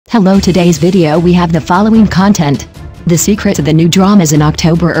Hello, today's video we have the following content. The secrets of the new dramas in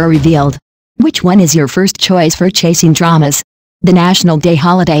October are revealed. Which one is your first choice for chasing dramas? The National Day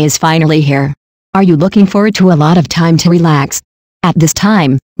holiday is finally here. Are you looking forward to a lot of time to relax? At this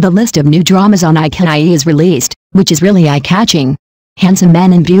time, the list of new dramas on iQiyi is released, which is really eye-catching. Handsome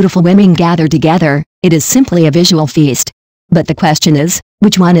men and beautiful women gather together. It is simply a visual feast. But the question is,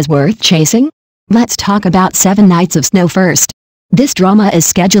 which one is worth chasing? Let's talk about 7 Nights of Snow first. This drama is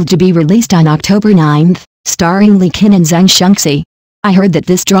scheduled to be released on October 9th, starring Li Qin and Zhang Shengxi. I heard that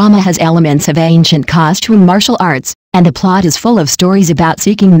this drama has elements of ancient costume martial arts, and the plot is full of stories about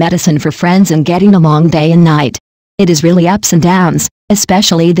seeking medicine for friends and getting along day and night. It is really ups and downs,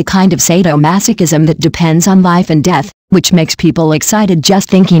 especially the kind of sadomasochism that depends on life and death, which makes people excited just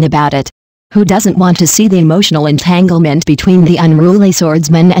thinking about it. Who doesn't want to see the emotional entanglement between the unruly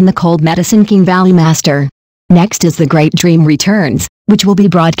swordsman and the cold medicine king Valley Master? Next is The Great Dream Returns, which will be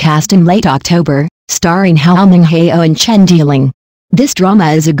broadcast in late October, starring Hao Minghao and Chen Dealing. This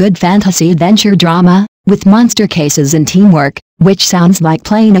drama is a good fantasy adventure drama, with monster cases and teamwork, which sounds like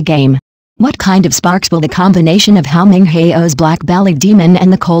playing a game. What kind of sparks will the combination of Hao Minghao's black-bellied demon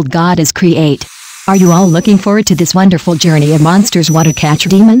and the cold goddess create? Are you all looking forward to this wonderful journey of monsters want to catch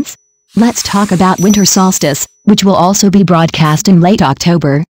demons? Let's talk about Winter Solstice, which will also be broadcast in late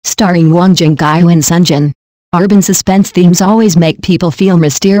October, starring Wang Jinggao and Sun Jin. Urban suspense themes always make people feel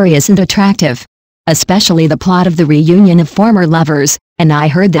mysterious and attractive. Especially the plot of the reunion of former lovers, and I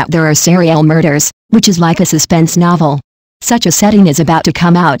heard that there are serial murders, which is like a suspense novel. Such a setting is about to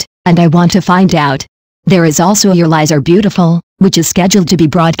come out, and I want to find out. There is also Your Lies Are Beautiful, which is scheduled to be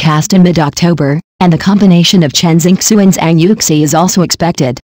broadcast in mid-October, and the combination of Chen Xingsu and Zhang Yuxi is also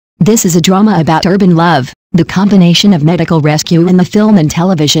expected. This is a drama about urban love, the combination of medical rescue in the film and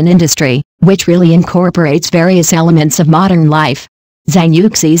television industry, which really incorporates various elements of modern life. Zhang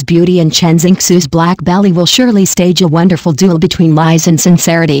Yuxi's beauty and Chen Xingsu's black belly will surely stage a wonderful duel between lies and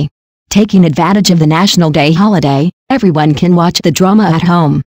sincerity. Taking advantage of the National Day holiday, everyone can watch the drama at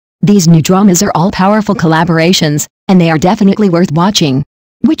home. These new dramas are all powerful collaborations, and they are definitely worth watching.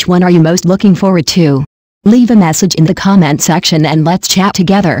 Which one are you most looking forward to? Leave a message in the comment section and let's chat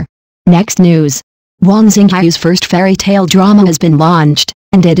together. Next news. Wang Xinghai's first fairy tale drama has been launched,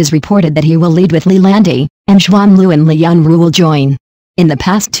 and it is reported that he will lead with Li Landi, and Xuan Lu and Li Yunru will join. In the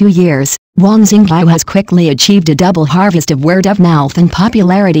past 2 years, Wang Xinghai has quickly achieved a double harvest of word of mouth and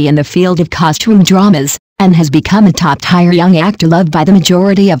popularity in the field of costume dramas, and has become a top-tier young actor loved by the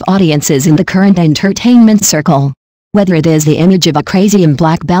majority of audiences in the current entertainment circle. Whether it is the image of a crazy and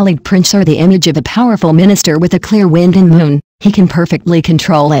black-bellied prince or the image of a powerful minister with a clear wind and moon, he can perfectly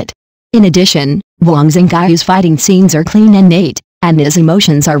control it. In addition, Wang Xinghai's fighting scenes are clean and neat, and his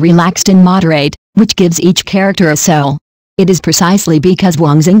emotions are relaxed and moderate, which gives each character a soul. It is precisely because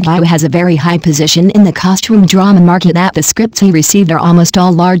Wang Xinghai has a very high position in the costume drama market that the scripts he received are almost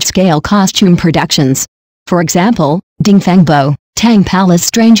all large-scale costume productions. For example, Ding Feng Bo, Tang Palace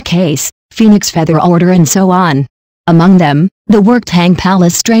Strange Case, Phoenix Feather Order and so on. Among them, the work Tang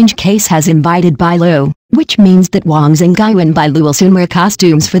Palace Strange Case has invited Bai Lu, which means that Wang Xinghai and Bai Lu will soon wear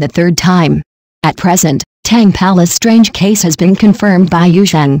costumes for the 3rd time. At present, Tang Palace Strange Case has been confirmed by Yu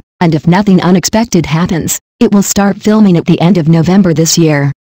Sheng, and if nothing unexpected happens, it will start filming at the end of November this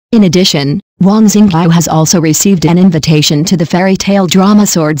year. In addition, Wang Xinghai has also received an invitation to the fairy tale drama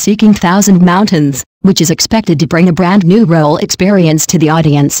Sword Seeking Thousand Mountains, which is expected to bring a brand new role experience to the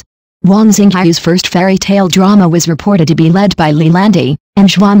audience. Wang Xinghai's first fairy tale drama was reported to be led by Li Landi, and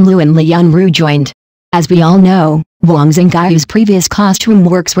Xuan Lu and Li Yunru joined. As we all know, Wang Xinghai's previous costume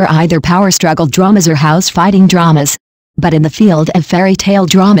works were either power struggle dramas or house fighting dramas. But in the field of fairy tale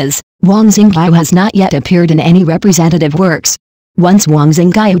dramas, Wang Xinghai has not yet appeared in any representative works. Once Wang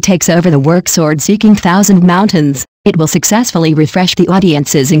Xinghai takes over the work Sword Seeking Thousand Mountains, it will successfully refresh the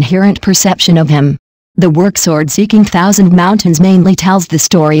audience's inherent perception of him. The work Sword Seeking Thousand Mountains mainly tells the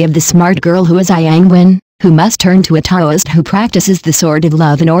story of the smart girl who is Yang Wen, who must turn to a Taoist who practices the sword of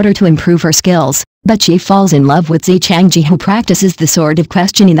love in order to improve her skills, but she falls in love with Zi Changji who practices the sword of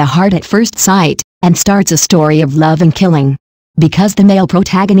questioning the heart at first sight, and starts a story of love and killing. Because the male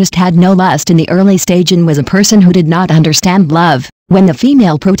protagonist had no lust in the early stage and was a person who did not understand love, when the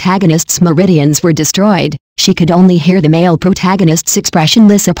female protagonist's meridians were destroyed, she could only hear the male protagonist's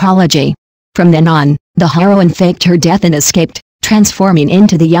expressionless apology. From then on, the heroine faked her death and escaped, transforming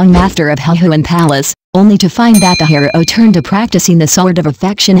into the young master of Hehuan Palace, only to find that the hero turned to practicing the sword of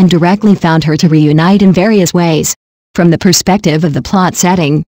affection and directly found her to reunite in various ways. From the perspective of the plot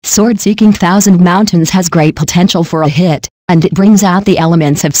setting, Sword Seeking Thousand Mountains has great potential for a hit, and it brings out the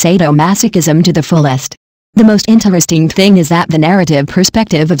elements of sadomasochism to the fullest. The most interesting thing is that the narrative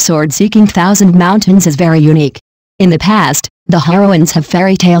perspective of sword-seeking Thousand Mountains is very unique. In the past, the heroines of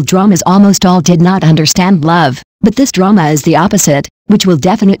fairy tale dramas almost all did not understand love, but this drama is the opposite, which will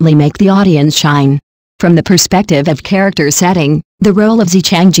definitely make the audience shine. From the perspective of character setting, the role of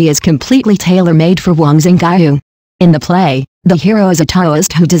Zichangji is completely tailor-made for Wang Zhengyu. In the play, the hero is a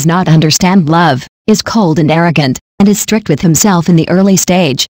Taoist who does not understand love, is cold and arrogant, and is strict with himself in the early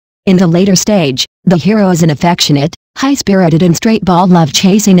stage. In the later stage, the hero is an affectionate, high-spirited and straight-ball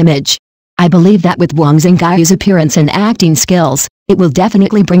love-chasing image. I believe that with Wang Zhengyu's appearance and acting skills, it will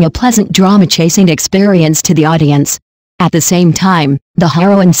definitely bring a pleasant drama-chasing experience to the audience. At the same time, the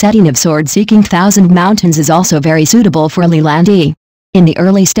heroine setting of Sword-Seeking Thousand Mountains is also very suitable for Li Landi. In the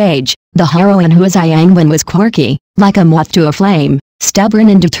early stage, the heroine who is Yangwen was quirky, like a moth to a flame, stubborn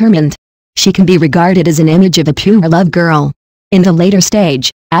and determined. She can be regarded as an image of a pure love girl. In the later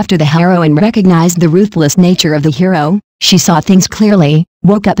stage, after the heroine recognized the ruthless nature of the hero, she saw things clearly,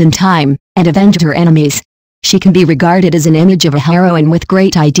 woke up in time, and avenged her enemies. She can be regarded as an image of a heroine with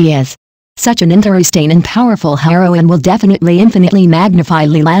great ideas. Such an interesting and powerful heroine will definitely infinitely magnify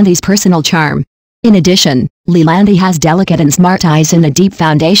Li Landi's personal charm. In addition, Li Landi has delicate and smart eyes and a deep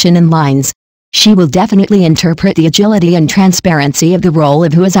foundation in lines. She will definitely interpret the agility and transparency of the role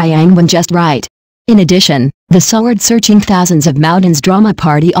of Huazai Yangwen just right. In addition, the sword-searching Thousands of Mountains drama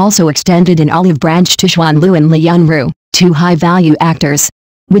party also extended an olive branch to Xuanlu and Li Yunru, two high-value actors.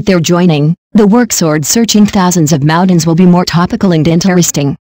 With their joining, the work Sword-Searching Thousands of Mountains will be more topical and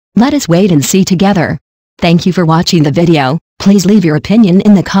interesting. Let us wait and see together. Thank you for watching the video. Please leave your opinion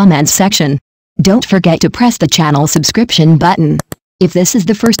in the comments section. Don't forget to press the channel subscription button. If this is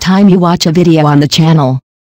the first time you watch a video on the channel,